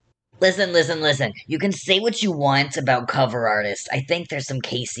Listen. You can say what you want about cover artists. I think there's some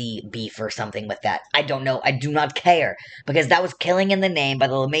Casey beef or something with that. I don't know. I do not care. Because that was Killing in the Name by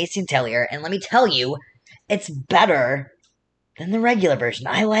the LeMason Tellier, and let me tell you, it's better than the regular version.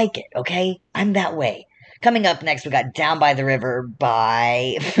 I like it, okay? I'm that way. Coming up next, we got Down by the River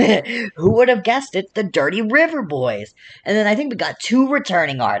by, who would have guessed it, the Dirty River Boys. And then I think we got two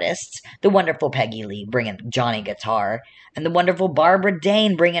returning artists, the wonderful Peggy Lee bringing Johnny Guitar, and the wonderful Barbara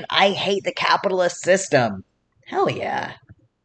Dane bringing I Hate the Capitalist System. Hell yeah.